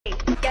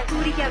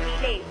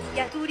Yamile,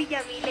 Yasuri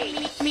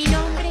Yamile. Mi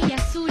nombre es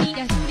Yasuri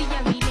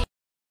Yamile.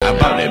 I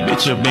bought that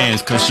bitch a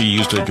Benz cause she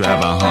used to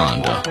drive a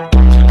Honda.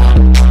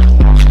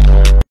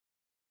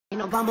 Y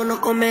nos vamos, nos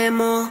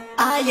comemos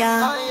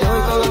allá. Yo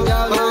voy con los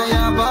diablos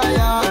allá para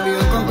allá.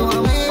 Vivo con tu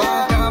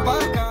amiga, acá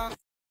para acá.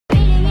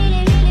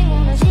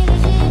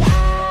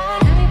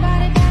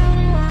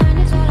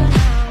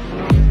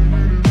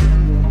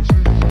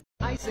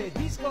 I say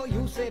disco,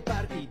 you say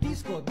party.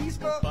 Disco,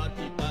 disco,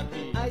 party,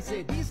 party. I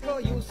say disco,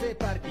 you say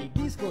party.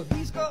 Disco,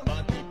 disco,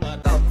 party,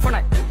 party.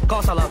 Fortnite,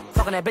 gon' solo.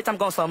 Fucking that bitch, I'm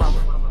gon' slow-mo.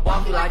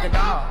 Walk you like a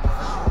dog.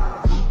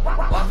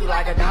 Walk you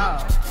like a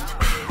dog.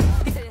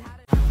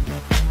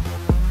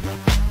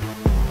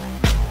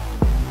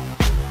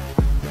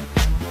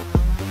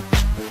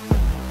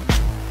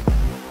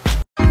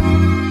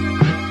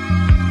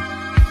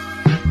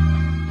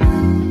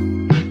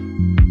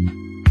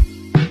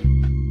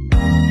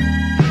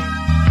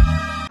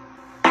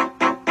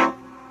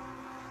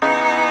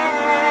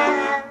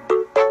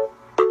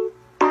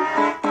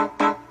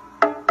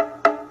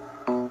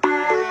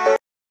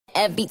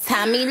 Every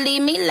time he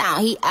leave me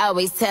alone, he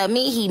always tell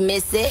me he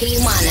miss it. He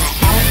wanna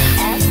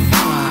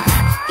F-F-R-E-A-K.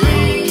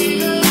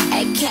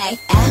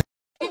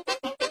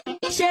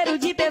 Cheiro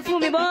de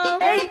perfume bom,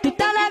 ei, tu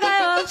tá na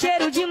gaiola.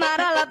 Cheiro de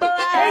marola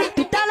boa, ei,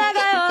 tu tá na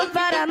gaiola.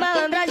 Para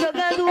malandra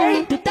jogando,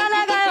 ei, tu tá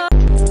na gaiola.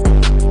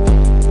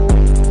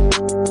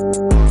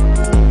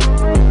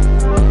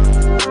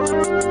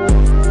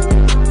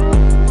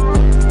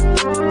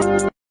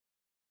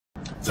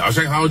 早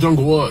上好，中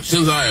国！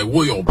现在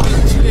我有冰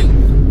淇淋，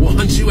我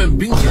很喜欢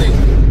冰淇淋，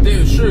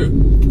但是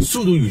《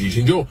速度与激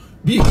情》就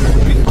比冰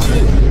淇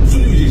淋《速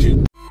度与激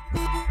情》。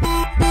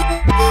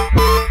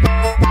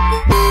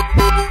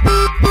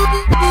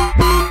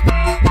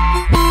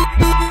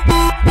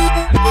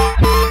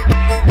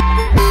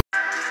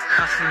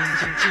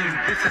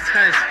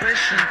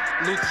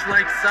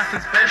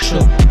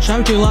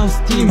Shout your loves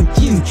team,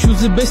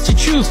 choose the best you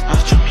choose.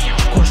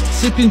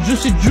 Sipping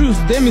juicy juice,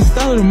 damn it,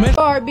 stellar man.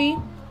 Barbie.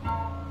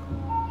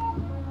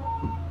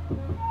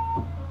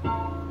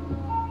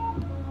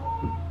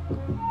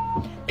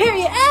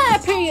 Period I,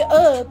 period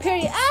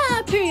period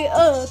I, period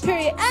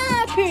period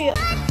I, period.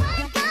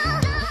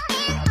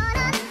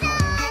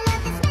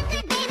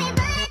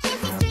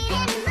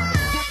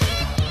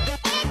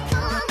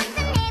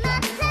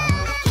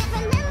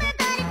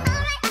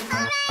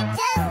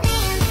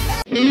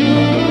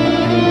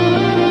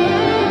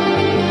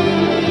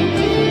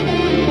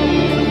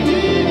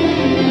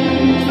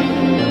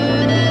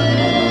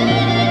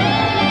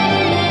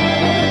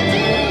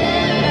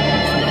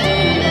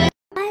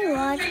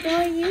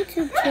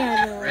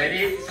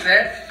 Ready,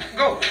 set,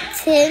 go.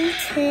 Tin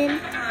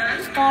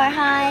Star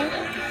High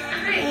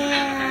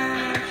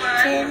and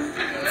Tin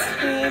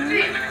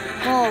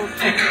Gold.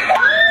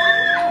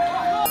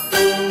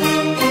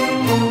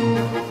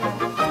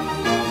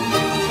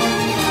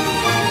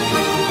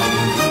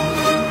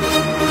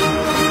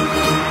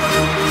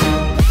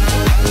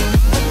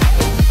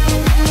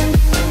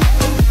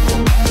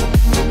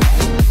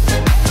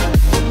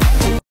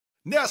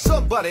 Now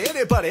somebody,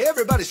 anybody,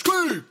 everybody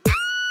scream.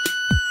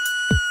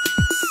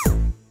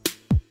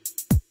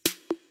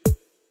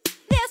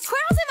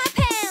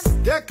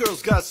 That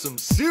girl's got some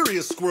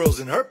serious squirrels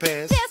in her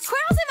pants. There's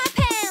squirrels in my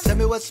pants. Tell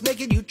me what's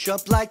making you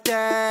jump like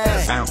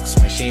that. Bounce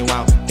when she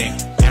walk, then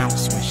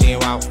bounce when she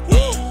walk,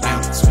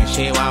 bounce when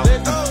she walk,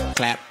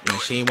 clap when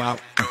she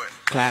walk,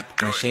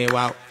 clap when she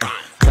walk,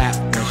 clap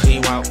when she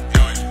walk,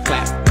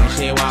 clap when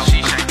she walk.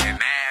 She shaking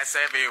ass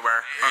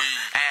everywhere,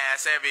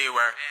 ass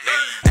everywhere.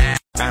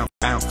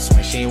 Bounce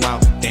when she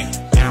walk, then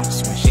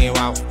bounce when she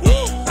walk,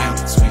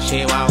 bounce when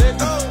she walk,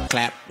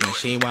 clap when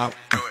she walk,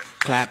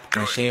 clap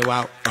when she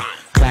walk.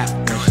 Clap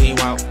when she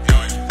walk,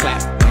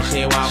 clap when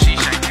she walk. She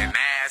shaking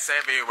ass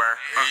everywhere,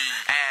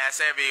 ass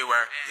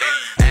everywhere.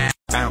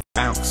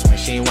 Bounce when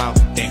she walk,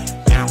 then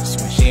bounce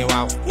when she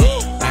walk,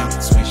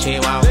 bounce when she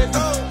walk.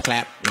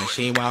 Clap when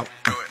she walk,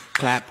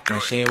 clap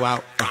when she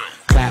walk,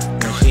 clap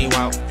when she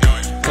walk,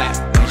 clap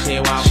when she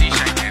walk. She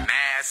shaking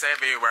ass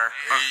everywhere,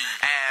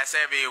 ass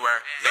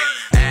everywhere.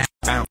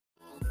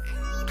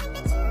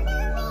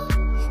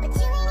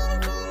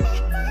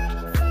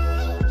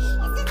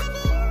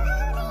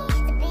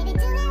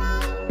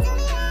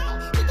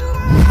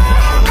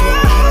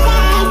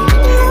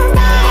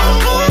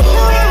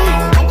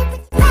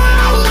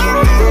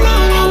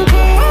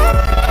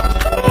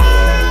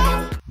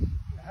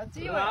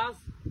 Раз,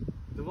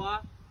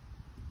 два.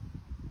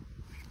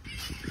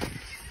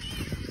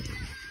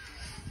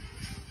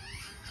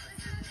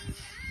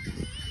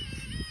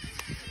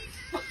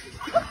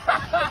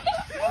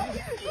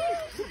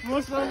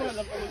 Может,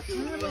 нормально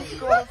получилось.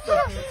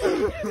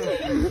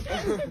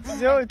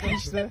 Все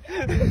отлично.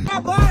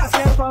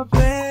 Pra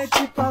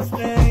frente,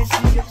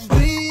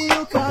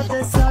 brilho,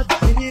 cabeça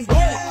deles.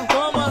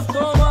 Toma,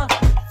 toma,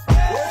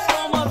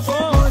 toma,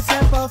 toma. Você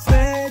pra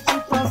frente,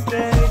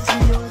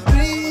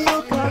 brilho,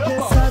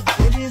 cabeça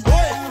deles.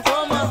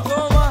 Toma,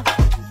 toma.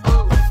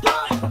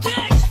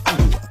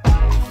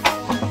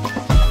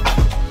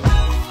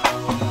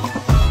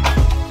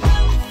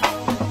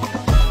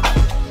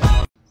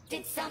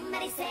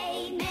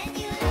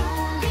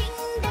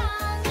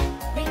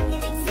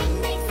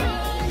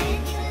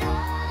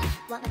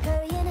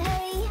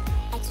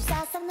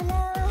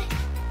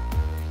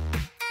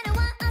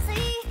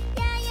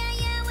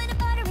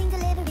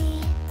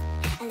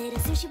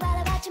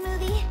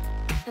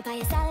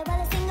 Papaya salad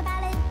while I sing a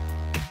ballad.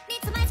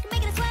 Need some ice cream,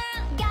 make it a swirl.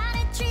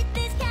 Gotta treat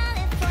this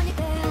California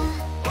girl.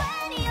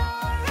 When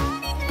you're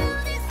running through,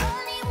 there's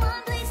only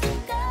one place to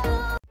go.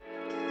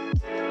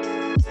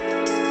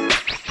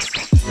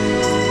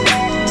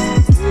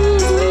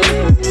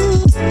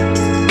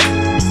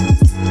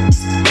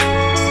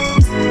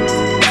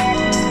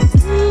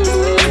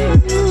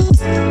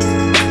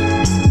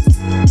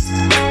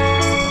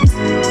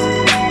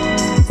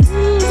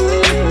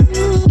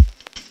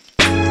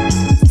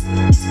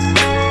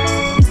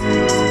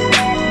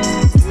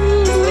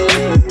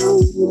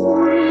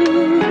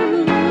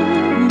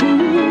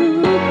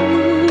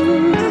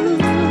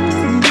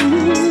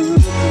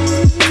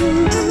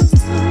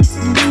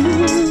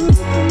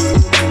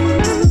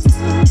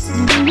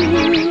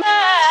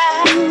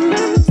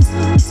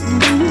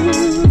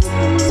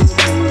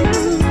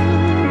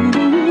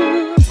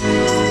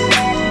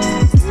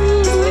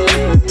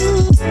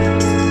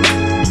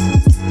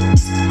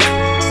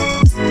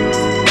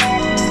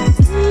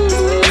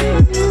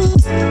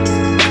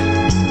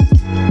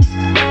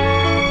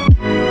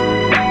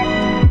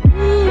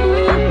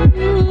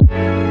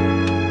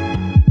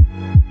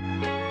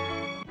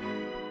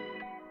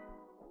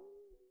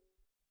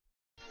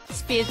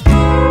 Speed.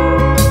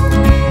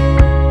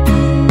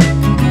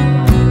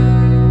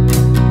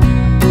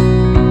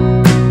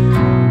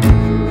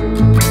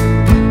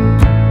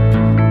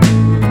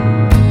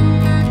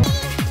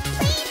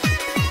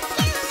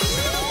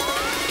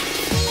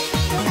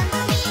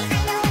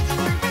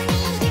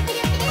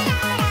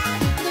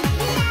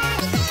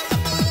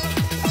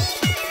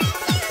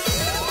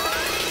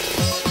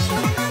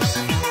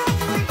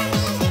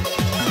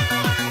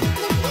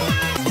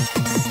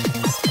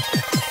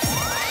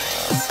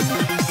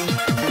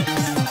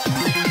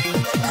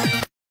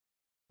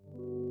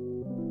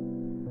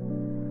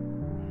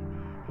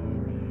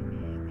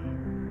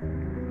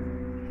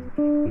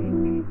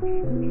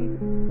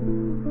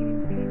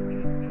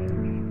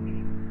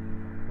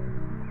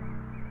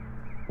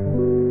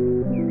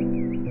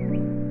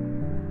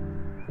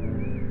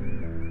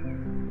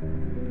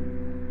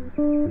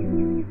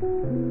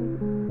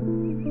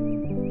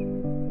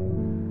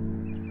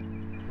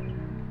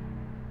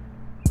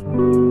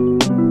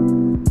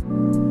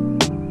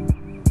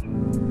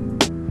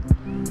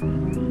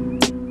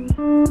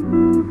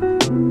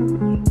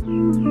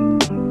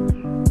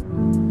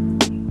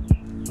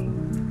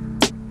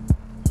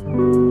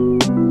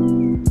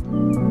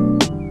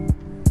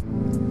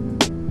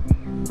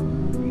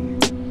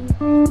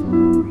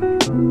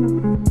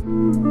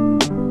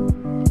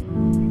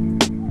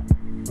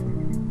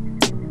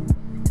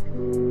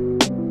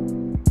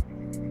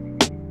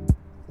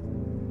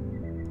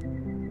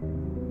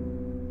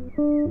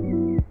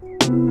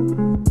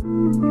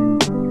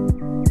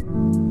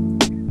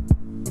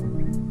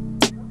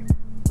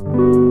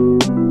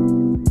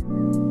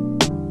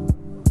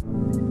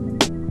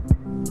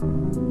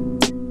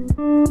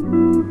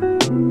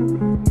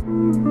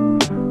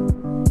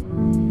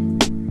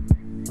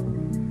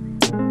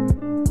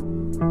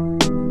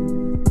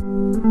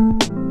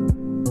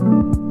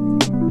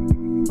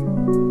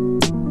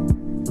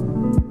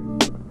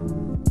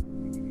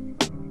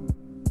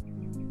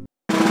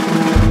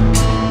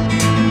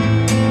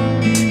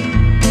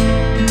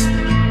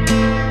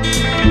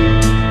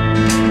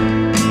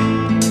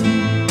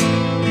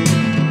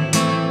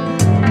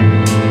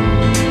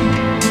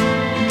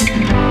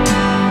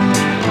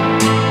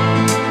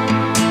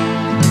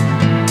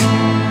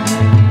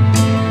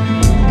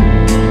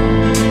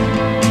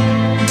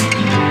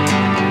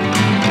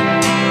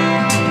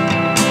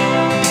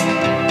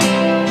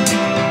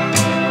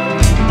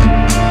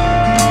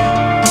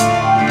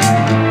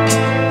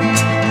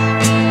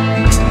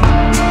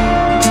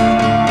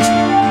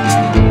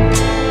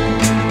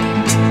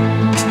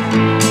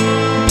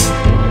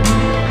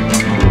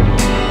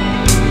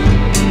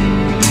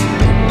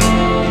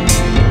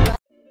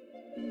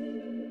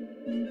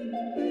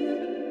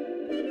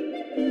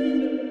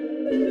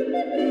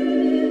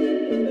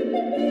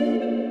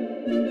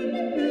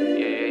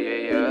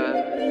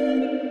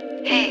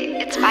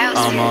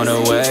 I'm on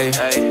the way.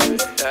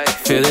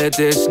 Feel it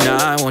this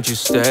night, won't you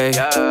stay?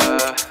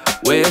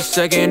 Wait a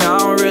second, I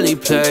don't really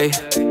play.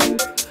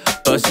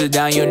 Bust it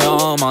down, you know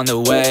I'm on the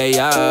way.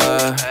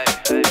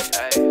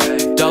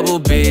 Double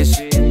B's,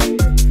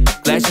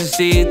 glasses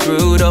see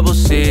through double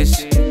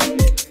C's.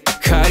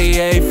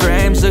 Cartier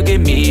frames, look at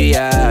me,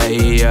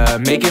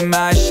 making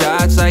my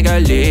shots like I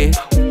lead.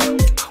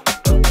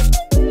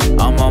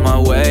 I'm on my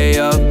way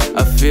up,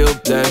 I feel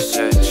blessed.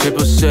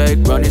 Triple sec,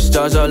 running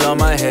stars all on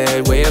my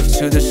head. Way up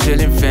to the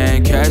ceiling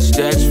fan, cash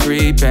stacks,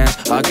 free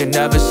bands. I can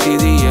never see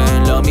the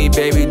end. Love me,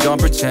 baby, don't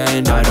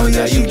pretend. I know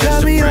that you just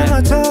a friend. She got me on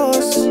my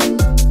toes.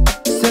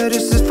 Said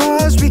it's as far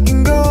as we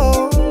can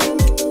go.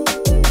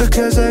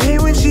 Because I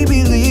hate when she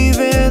be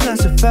leaving,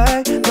 that's a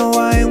fact. No,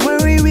 I ain't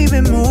worried, we've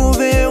been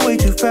moving way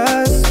too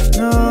fast.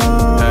 No.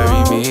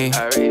 Hurry me,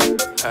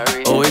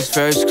 always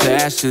first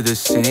class to the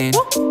scene.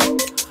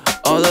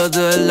 All Follow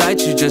the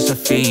light, you're just a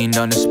fiend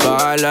on the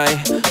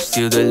spotlight.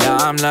 Steal the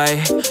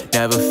limelight,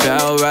 never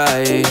felt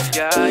right.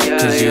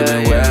 Cause you've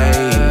been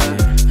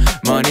waiting.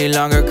 Money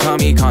longer, call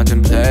me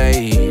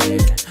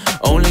contemplate.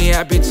 Only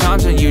happy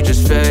times when you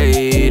just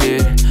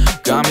faded.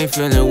 Got me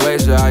feeling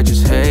ways that I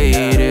just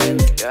hate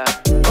it.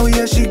 Oh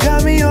yeah, she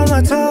got me on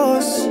my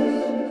toes.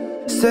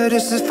 Said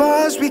it's as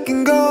far as we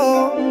can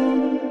go.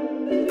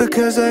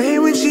 Because I hate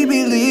when she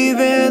be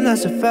leaving,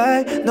 that's a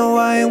fact. No,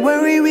 I ain't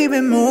worried, we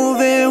been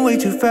moving way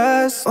too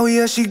fast. Oh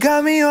yeah, she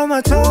got me on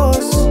my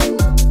toes.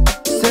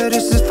 Said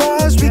it's as far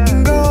as we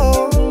can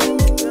go.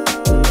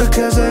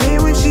 Because I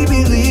hate when she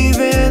be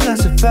leaving,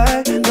 that's a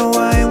fact. No,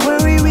 I ain't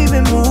worried, we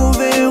been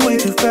moving way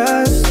too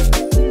fast.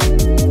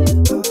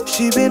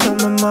 She been on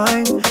my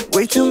mind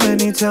way too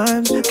many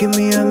times. Give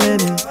me a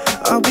minute,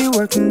 I'll be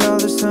working all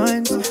the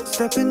signs.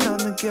 Stepping on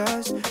the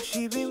gas,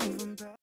 she be moving.